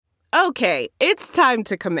Okay, it's time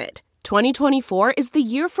to commit. 2024 is the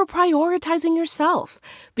year for prioritizing yourself.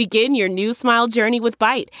 Begin your new smile journey with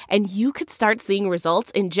Byte, and you could start seeing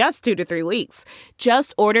results in just 2 to 3 weeks.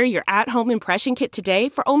 Just order your at-home impression kit today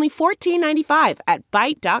for only $14.95 at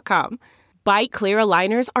Byte.com. Byte Clear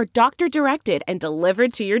aligners are doctor-directed and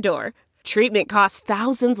delivered to your door. Treatment costs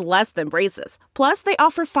thousands less than braces. Plus, they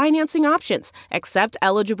offer financing options, accept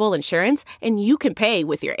eligible insurance, and you can pay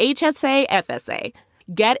with your HSA, FSA.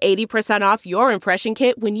 Get 80% off your impression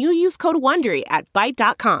kit when you use code WONDERY at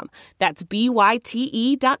Byte.com. That's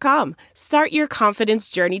BYTE.com. Start your confidence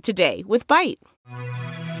journey today with Byte.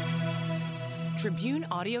 Tribune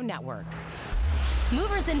Audio Network.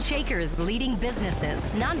 Movers and shakers leading businesses,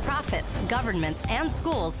 nonprofits, governments, and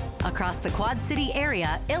schools across the Quad City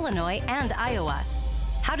area, Illinois, and Iowa.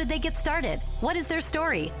 How did they get started? What is their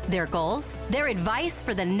story? Their goals? Their advice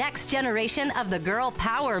for the next generation of the girl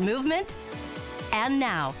power movement? And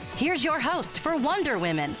now, here's your host for Wonder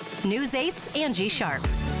Women, News 8's Angie Sharp.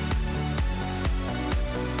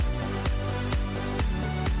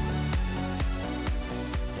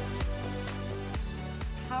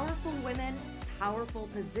 Powerful women, powerful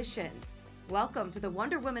positions. Welcome to the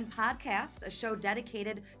Wonder Women podcast, a show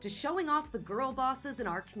dedicated to showing off the girl bosses in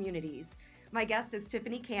our communities. My guest is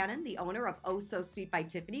Tiphanie Cannon, the owner of Oh So Sweet by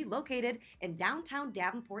Tiphanie, located in downtown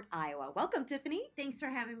Davenport, Iowa. Welcome, Tiphanie. Thanks for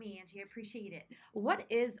having me, Angie. I appreciate it. What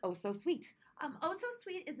is Oh So Sweet? Oh So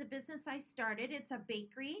Sweet is a business I started. It's a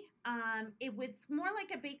bakery. It's more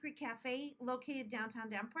like a bakery cafe located downtown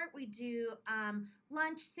Davenport. We do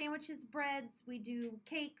lunch, sandwiches, breads. We do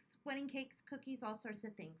cakes, wedding cakes, cookies, all sorts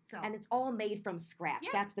of things. And it's all made from scratch. Yeah.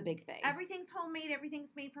 That's the big thing. Everything's homemade.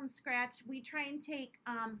 Everything's made from scratch. We try and take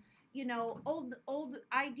old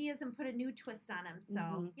ideas and put a new twist on them.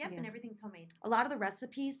 So, and everything's homemade. A lot of the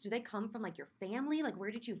recipes, do they come from like your family? Like,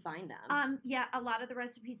 where did you find them? A lot of the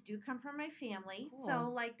recipes do come from my family. Cool. So,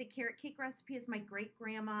 like the carrot cake recipe is my great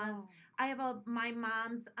grandma's. Oh. I have my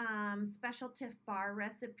mom's special Tiff bar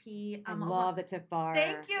recipe. I love the Tiff bar.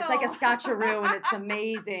 Thank you. It's like a scotcheroo and it's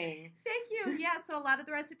amazing. Thank you. Yeah. So a lot of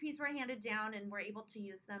the recipes were handed down, and we're able to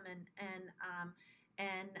use them and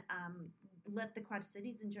let the Quad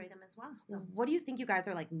Cities enjoy them as well. So, what do you think you guys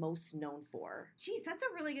are like most known for? Geez, that's a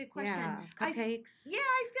really good question. Yeah, cupcakes.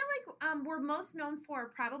 I feel like we're most known for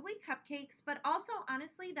probably cupcakes, but also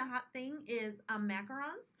honestly, the hot thing is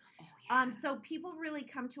macarons. Oh, yeah. So people really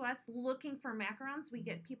come to us looking for macarons. We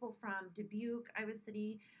get people from Dubuque, Iowa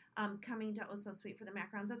City, coming to Oh So Sweet for the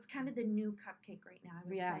macarons. That's kind of the new cupcake right now, I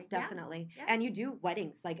would say. Definitely. Yeah. And you do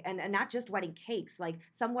weddings, like, and not just wedding cakes. Like,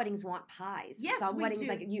 some weddings want pies. Yes, some we weddings, do.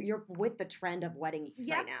 like, you're with the trend of weddings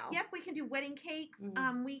right now. Yep, we can do wedding cakes.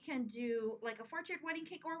 We can do like a 4-tiered wedding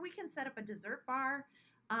cake, or we can set up a dessert bar.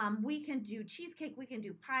 We can do cheesecake, we can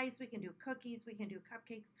do pies, we can do cookies, we can do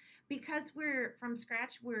cupcakes. Because we're from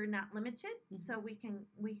scratch, we're not limited, so we can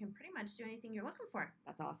pretty much do anything you're looking for.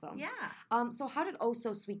 That's awesome. Yeah. So how did Oh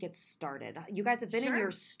So Sweet get started? You guys have been in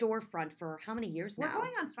your storefront for how many years now? We're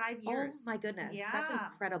going on 5 years. Oh my goodness. Yeah. That's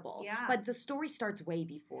incredible. Yeah. But the story starts way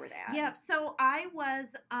before that. Yep. So I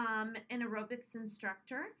was an aerobics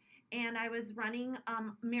instructor, and I was running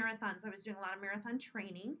marathons. I was doing a lot of marathon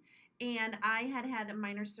training. And I had a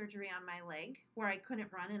minor surgery on my leg where I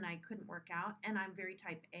couldn't run and I couldn't work out. And I'm very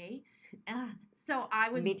type A. So I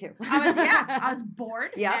was... Me too. I was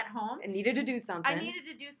bored at home. And needed to do something. I needed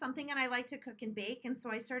to do something, and I like to cook and bake. And so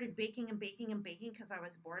I started baking and baking and baking because I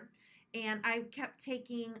was bored. And I kept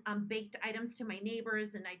taking baked items to my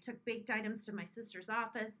neighbors, and I took baked items to my sister's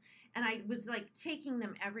office. And I was like taking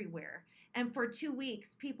them everywhere. And for 2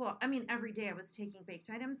 weeks, every day I was taking baked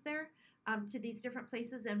items there. To these different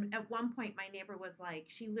places. And at one point, my neighbor was like,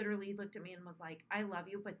 she literally looked at me and was like, I love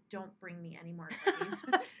you, but don't bring me any more cookies.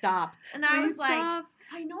 Stop. And I was stop. like,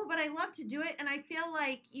 I know, but I love to do it. And I feel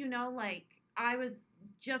like, I was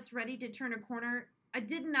just ready to turn a corner. I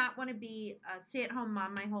did not want to be a stay-at-home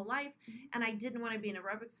mom my whole life, and I didn't want to be an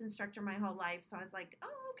aerobics instructor my whole life. So I was like,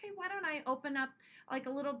 oh, okay, why don't I open up like a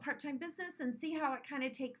little part-time business and see how it kind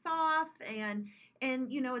of takes off? And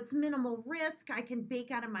it's minimal risk. I can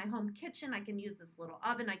bake out of my home kitchen. I can use this little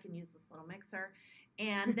oven. I can use this little mixer.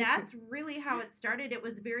 And that's really how it started. It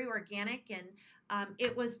was very organic, and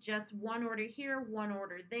it was just one order here, one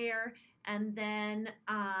order there. And then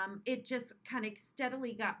it just kind of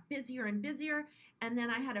steadily got busier and busier. And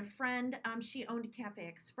then I had a friend, she owned Cafe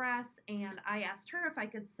Express, and I asked her if I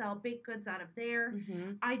could sell baked goods out of there.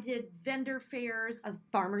 I did vendor fairs. A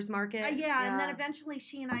farmer's market? Yeah, and then eventually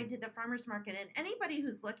she and I did the farmer's market. And anybody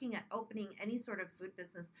who's looking at opening any sort of food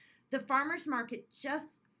business, the farmer's market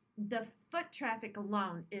just the foot traffic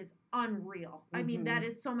alone is unreal. I mean, that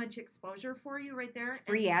is so much exposure for you right there. It's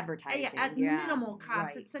free advertising. At minimal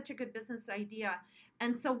cost. Right. It's such a good business idea.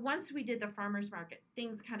 And so once we did the farmer's market,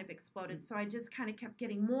 things kind of exploded. So I just kind of kept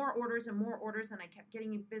getting more orders, and I kept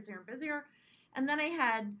getting busier and busier. And then I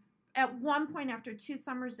had, at one point after 2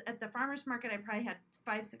 summers at the farmer's market, I probably had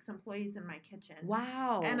 5-6 employees in my kitchen.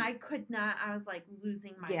 Wow. And I could not, I was like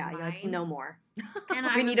losing my mind. Yeah, you're like, no more. And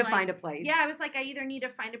we need to find a place. Yeah, I was like, I either need to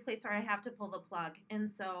find a place or I have to pull the plug. And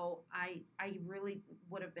so I really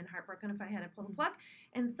would have been heartbroken if I had to pull the plug.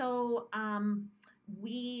 And so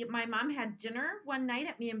my mom had dinner one night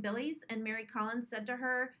at me and Billy's, and Mary Collins said to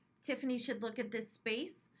her, Tiffany should look at this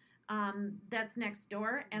space that's next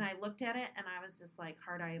door. And I looked at it and I was just like,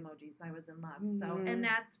 heart eye emojis. I was in love. So, and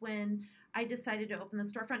that's when I decided to open the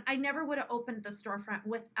storefront. I never would have opened the storefront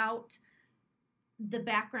without the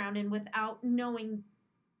background and without knowing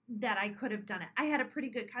that I could have done it. I had a pretty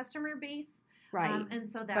good customer base. Right. And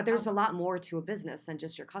so that. But there's a lot more to a business than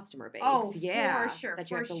just your customer base. Oh, yeah, for sure. That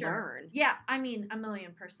you have to learn. Yeah, I mean,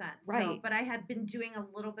 1,000,000%. Right. So, but I had been doing a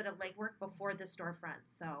little bit of legwork before the storefront.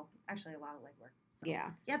 So actually a lot of legwork. So,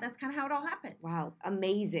 yeah. Yeah, that's kind of how it all happened. Wow.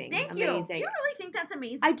 Amazing. Thank you. Amazing. Do you really think that's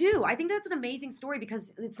amazing? I do. I think that's an amazing story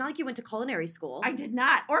because it's not like you went to culinary school. I did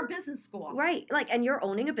not. Or business school. Right. Like, and you're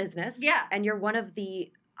owning a business. Yeah. And you're one of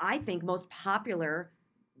the, I think, most popular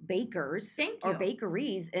bakers or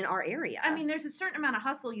bakeries in our area. I mean, there's a certain amount of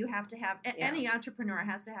hustle you have to have. Any entrepreneur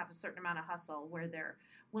has to have a certain amount of hustle where they're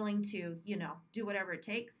willing to, do whatever it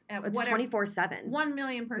takes. It's 24/7.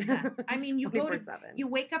 1,000,000%. I mean, you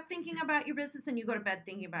wake up thinking about your business and you go to bed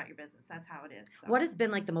thinking about your business. That's how it is. So. What has been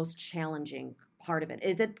like the most challenging part of it?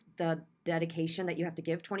 Is it the dedication that you have to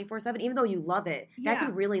give 24/7? Even though you love it, that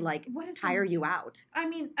can really tire you out. I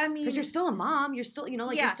mean, because you're still a mom, you're still,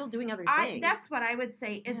 you're still doing other things. That's what I would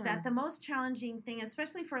say is that the most challenging thing,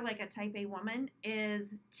 especially for like a type A woman,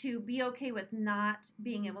 is to be okay with not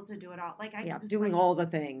being able to do it all. Like doing all the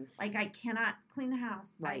things. Like I cannot clean the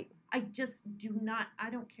house. Right. I just do not. I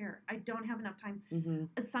don't care. I don't have enough time.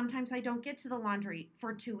 Mm-hmm. Sometimes I don't get to the laundry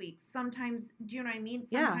for 2 weeks. Sometimes, do you know what I mean?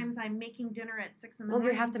 Sometimes I'm making dinner at 6 in the morning.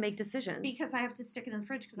 Well, you have to make decisions because I have to stick it in the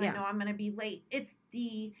fridge because I know I'm going to be late. It's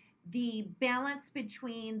the balance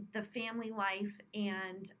between the family life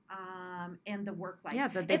and the work life. Yeah,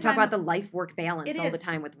 they talk about the life-work balance all the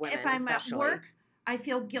time with women. If I'm especially. At work, I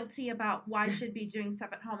feel guilty about why I should be doing stuff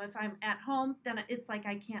at home. If I'm at home, then it's like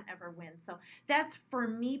I can't ever win. So that's, for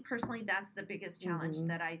me personally, that's the biggest challenge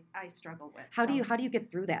that I struggle with. How do you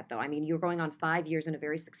get through that, though? I mean, you're going on 5 years in a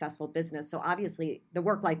very successful business, so obviously the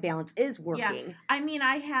work-life balance is working. Yeah. I mean,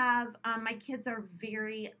 I have my kids are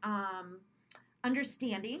very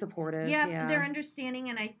understanding, supportive. Yeah, they're understanding,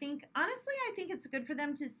 and I think honestly, it's good for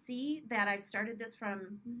them to see that I've started this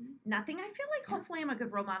from nothing. I feel like hopefully I'm a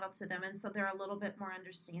good role model to them, and so they're a little bit more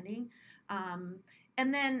understanding.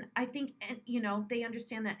 And then I think they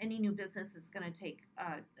understand that any new business is going to take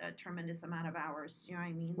a tremendous amount of hours. You know what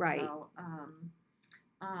I mean? Right. So,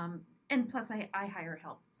 and plus I hire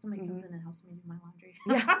help. Somebody comes in and helps me do my laundry.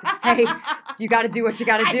 Yeah. Hey, you got to do what you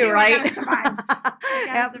got to do, right? I gotta survive.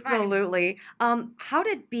 Absolutely. How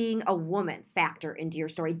did being a woman factor into your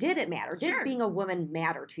story? Did it matter? Did being a woman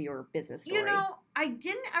matter to your business story? I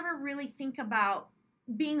didn't ever really think about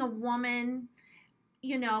being a woman.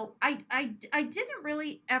 I didn't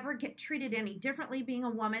really ever get treated any differently being a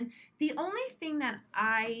woman. The only thing that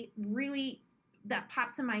that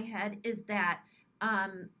pops in my head is that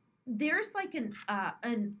there's like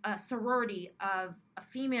a sorority of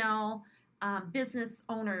female business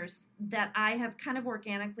owners that I have kind of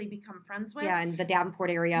organically become friends with. Yeah, in the Davenport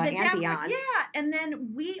area and beyond. Yeah, and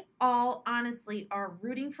then we all honestly are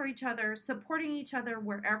rooting for each other, supporting each other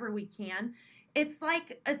wherever we can. It's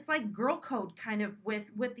like girl code kind of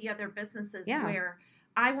with the other businesses where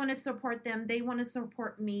I want to support them, they want to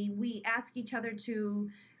support me. We ask each other to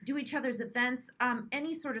do each other's events,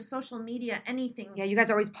 any sort of social media, anything. Yeah, you guys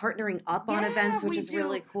are always partnering up on events, which is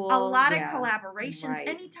really cool. A lot of collaborations. Right.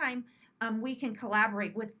 Anytime we can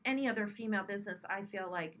collaborate with any other female business, I feel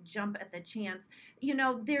like jump at the chance.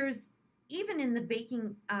 There's, even in the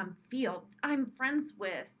baking field, I'm friends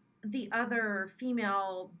with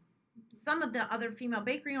some of the other female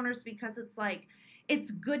bakery owners because it's like,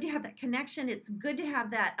 it's good to have that connection. It's good to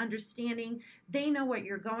have that understanding. They know what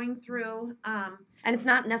you're going through. And it's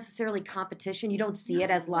not necessarily competition. You don't see it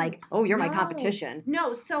as like, oh, you're my competition.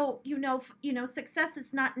 No. So, success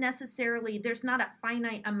is not necessarily, there's not a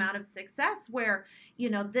finite amount of success where,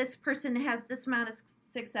 this person has this amount of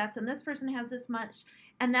success and this person has this much.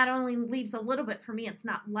 And that only leaves a little bit for me. It's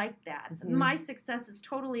not like that. Mm-hmm. My success is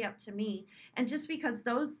totally up to me. And just because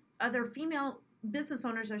those other female business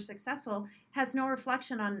owners are successful has no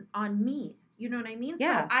reflection on me. You know what I mean?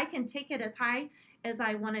 Yeah. So I can take it as high as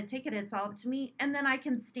I want to take it. It's all up to me. And then I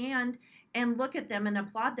can stand and look at them and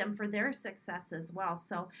applaud them for their success as well.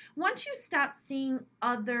 So once you stop seeing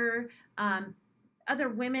other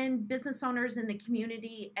women business owners in the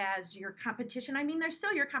community as your competition, I mean, they're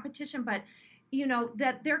still your competition, but you know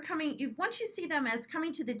that they're coming. Once you see them as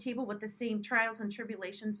coming to the table with the same trials and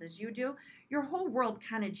tribulations as you do, your whole world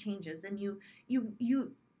kind of changes, and you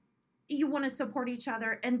want to support each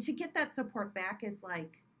other, and to get that support back is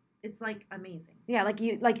like, it's like amazing. Yeah,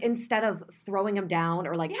 like instead of throwing them down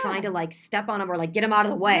or like trying to like step on them or like get them out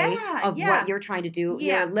of the way of what you're trying to do,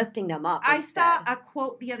 you're lifting them up. I saw a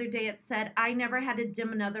quote the other day. It said, "I never had to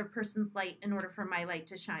dim another person's light in order for my light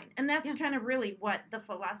to shine." And that's kind of really what the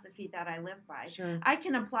philosophy that I live by. Sure. I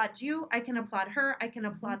can applaud you, I can applaud her, I can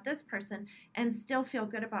applaud this person, and still feel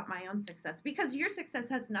good about my own success, because your success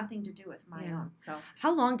has nothing to do with my own. So,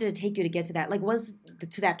 how long did it take you to get to that? Like,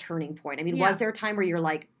 to that turning point? I mean, was there a time where you're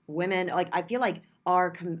like, women, like, I feel like our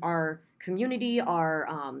community,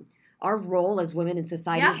 our role as women in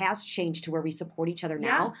society has changed to where we support each other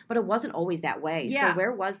now, but it wasn't always that way. So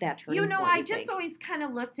where was that turning point? I just always kind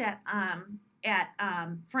of looked at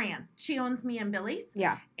Fran. She owns Me and Billy's.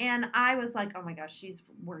 Yeah. And I was like, oh my gosh, she's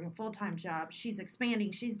working a full-time job. She's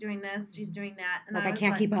expanding. She's doing this. She's doing that. And like, I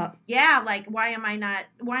can't keep up. Yeah. Like, why am I not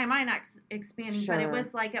expanding? Sure. But it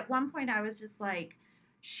was like, at one point I was just like,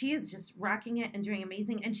 she is just rocking it and doing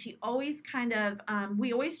amazing. And she always kind of,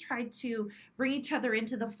 we always tried to bring each other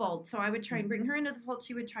into the fold. So I would try and bring her into the fold.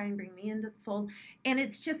 She would try and bring me into the fold. And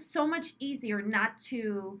it's just so much easier not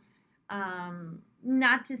to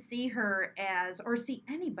see her as, or see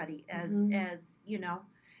anybody as, you know.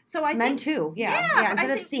 So I men think, too. Yeah.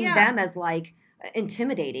 Instead of seeing them as like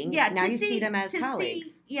intimidating. Now you see them as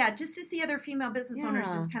colleagues. Just to see other female business owners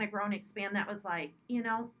just kind of grow and expand. That was like, you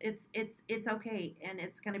know, it's okay, and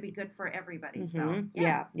it's going to be good for everybody. So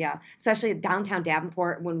yeah. Especially downtown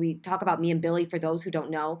Davenport. When we talk about Me and Billy, for those who don't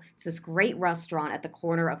know, it's this great restaurant at the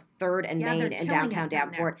corner of 3rd and Main in downtown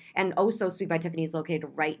Davenport. And Oh So Sweet by Tiffany is located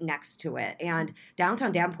right next to it. And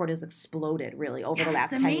downtown Davenport has exploded really over the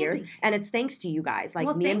last 10 years. And it's thanks to you guys,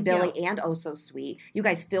 like Me and Billy and Oh So Sweet. You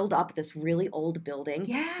guys filled up this really old building,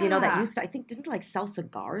 you know, that used to, I think, didn't like sell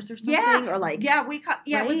cigars or something, or like,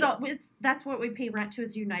 that's what we pay rent to,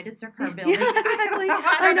 is United Cigar Building. Exactly.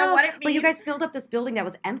 I don't know what it means. But you guys filled up this building that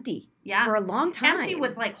was empty for a long time, empty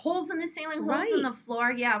with like holes in the ceiling, holes in the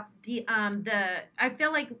floor. I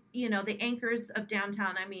feel like, you know, the anchors of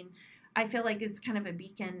downtown. I mean, I feel like it's kind of a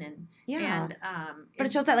beacon, but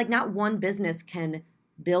it shows that like not one business can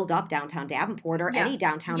build up downtown Davenport or any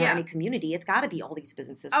downtown or any community. It's got to be all these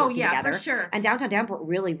businesses working together. For sure. And downtown Davenport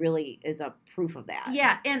really, really is a proof of that.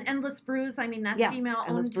 Yeah, and Endless Brews, I mean, that's female-owned.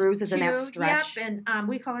 Endless Brews is in that stretch. Yep, and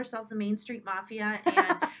we call ourselves the Main Street Mafia,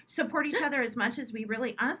 and support each other as much as we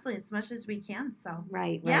as much as we can. So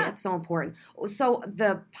Right. It's so important. So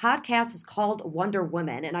the podcast is called Wonder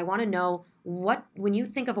Woman, and I want to know, when you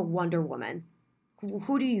think of a Wonder Woman,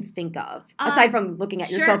 who do you think of, aside from looking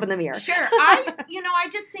at yourself in the mirror? Sure. I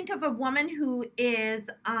just think of a woman who is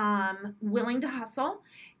willing to hustle.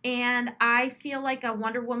 And I feel like a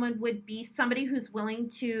Wonder Woman would be somebody who's willing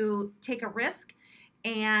to take a risk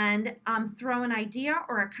and throw an idea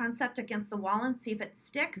or a concept against the wall and see if it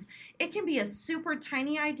sticks. It can be a super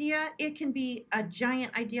tiny idea. It can be a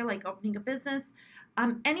giant idea like opening a business.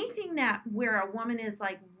 Anything where a woman is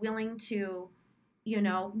like willing to, you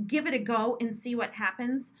know, give it a go and see what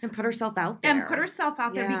happens. And put herself out there.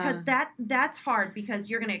 Because that's hard, because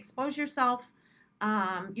you're going to expose yourself.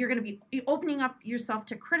 You're going to be opening up yourself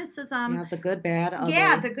to criticism. Yeah, the good, bad, ugly.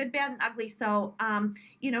 Yeah, the good, bad, and ugly. So,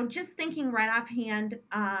 you know, just thinking right offhand,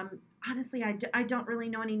 honestly, I don't really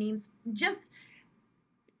know any names. Just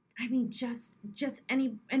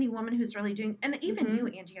any woman who's really doing, and even you,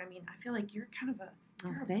 Angie, I mean, I feel like you're kind of thanks.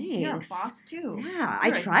 You're a boss too. Yeah, I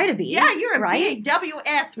try to be. Yeah, you're a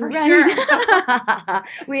BWS for sure.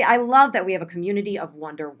 I love that we have a community of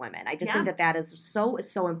Wonder Women. I just think that is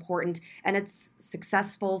so important, and it's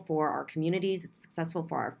successful for our communities. It's successful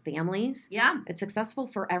for our families. Yeah, it's successful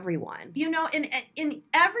for everyone. You know, in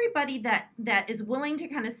everybody that is willing to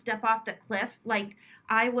kind of step off the cliff. Like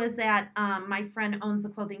I was at my friend owns a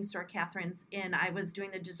clothing store, Catherine's, and I was doing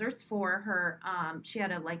the desserts for her. She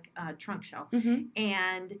had a trunk show.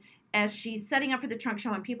 And as she's setting up for the trunk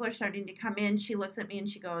show and people are starting to come in, she looks at me and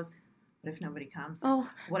she goes, what if nobody comes?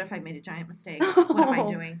 What if I made a giant mistake? What am I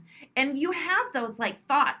doing? And you have those like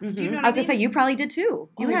thoughts. Do you know what I mean? I was going to say, you probably did too.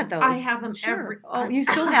 You had those. I have them every. Oh, you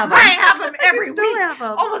still have them. I have them every you still week. Have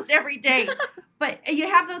them. Almost every day. But you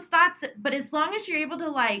have those thoughts. But as long as you're able to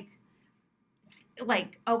like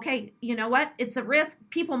like, okay, you know what? It's a risk.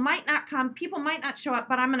 People might not come. People might not show up,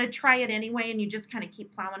 but I'm going to try it anyway. And you just kind of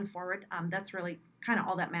keep plowing forward. That's really kind of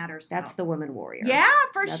all that matters. That's the woman warrior. Yeah,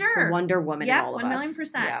 for That's sure. The Wonder Woman in all of us.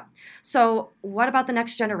 1,000,000%. Yeah. So what about the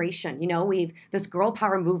next generation? You know, this girl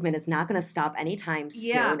power movement is not going to stop anytime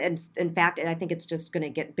soon. And in fact, I think it's just going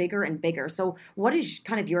to get bigger and bigger. So what is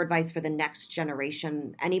kind of your advice for the next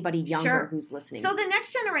generation? Anybody younger who's listening? So the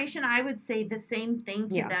next generation, I would say the same thing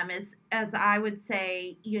to them as I would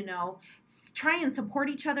say, you know, try and support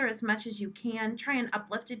each other as much as you can. Try and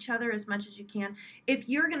uplift each other as much as you can. If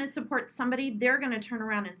you're going to support somebody, they're going to turn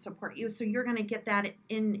around and support you. So you're going to get that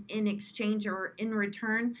in exchange or in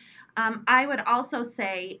return. I would also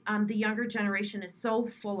say the younger generation is so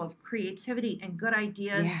full of creativity and good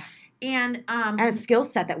ideas. Yeah. And a skill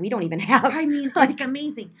set that we don't even have. I mean, it's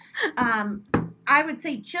amazing. I would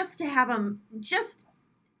say just to have them, just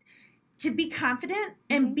to be confident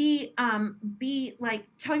and be like,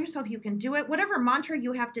 tell yourself you can do it. Whatever mantra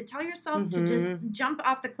you have to tell yourself to just jump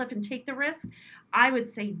off the cliff and take the risk, I would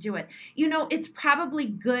say do it. You know, it's probably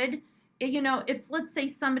good. You know, if let's say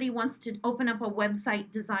somebody wants to open up a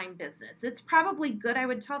website design business, it's probably good. I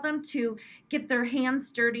would tell them to get their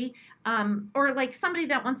hands dirty. Or like somebody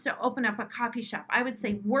that wants to open up a coffee shop, I would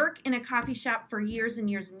say work in a coffee shop for years and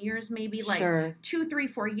years and years, maybe like 2, 3,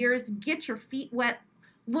 4 years. Get your feet wet.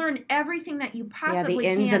 Learn everything that you possibly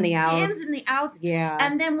can. The ins and the outs. The ins and the outs. Yeah.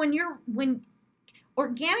 And then when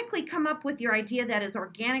organically come up with your idea that is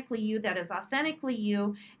organically you, that is authentically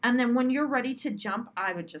you, and then when you're ready to jump,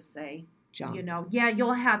 I would just say, jump. You know,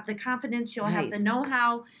 you'll have the confidence, you'll have the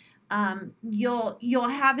know-how, you'll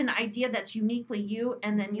have an idea that's uniquely you,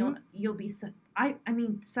 and then you'll be I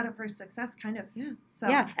mean, set up for success, kind of. Yeah. So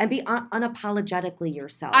and be unapologetically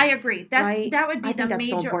yourself. I agree. That would be I think that's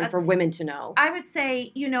major. so important for women to know. I would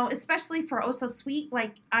say, you know, especially for Oh So Sweet,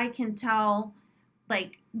 like I can tell,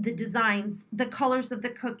 like the designs, the colors of the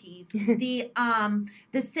cookies, the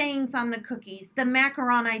sayings on the cookies, the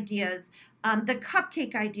macaron ideas, the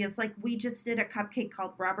cupcake ideas. Like we just did a cupcake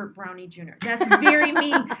called Robert Brownie Jr. That's very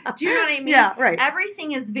me. Do you know what I mean? Yeah, right.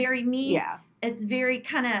 Everything is very me. Yeah. It's very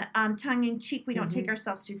kind of tongue-in-cheek. We don't take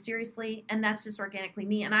ourselves too seriously, and that's just organically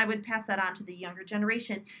me. And I would pass that on to the younger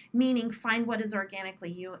generation, meaning find what is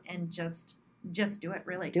organically you and just do it,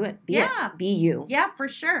 really. Do it. Be it. Be you. Yeah, for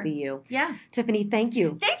sure. Be you. Yeah. Tiphanie, thank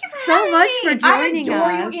you. Thank you for so having much me. for joining us. I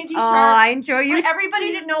adore you, Angie Sharp. Oh, I enjoy you. I want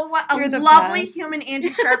everybody to know what You're a the lovely best. human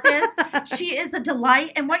Angie Sharp is. She is a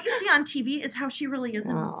delight. And what you see on TV is how she really is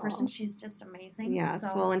in person. She's just amazing. Yes.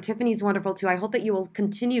 So. Well, and Tiffany's wonderful, too. I hope that you will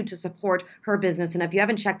continue to support her business. And if you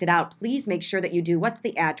haven't checked it out, please make sure that you do. What's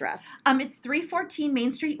the address? It's 314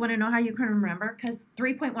 Main Street. You want to know how you can remember? Because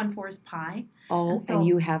 3.14 is pi. Oh, and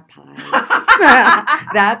you have pies.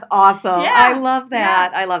 That's awesome. Yeah. I love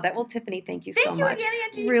that. I love that. Well, Tiphanie, thank you so much. Thank you again,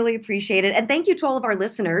 Angie. Really appreciate it. And thank you to all of our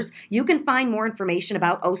listeners. You can find more information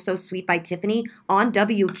about Oh So Sweet by Tiphanie on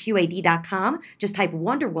WQAD.com. Just type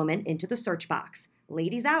Wonder Woman into the search box.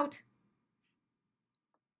 Ladies out.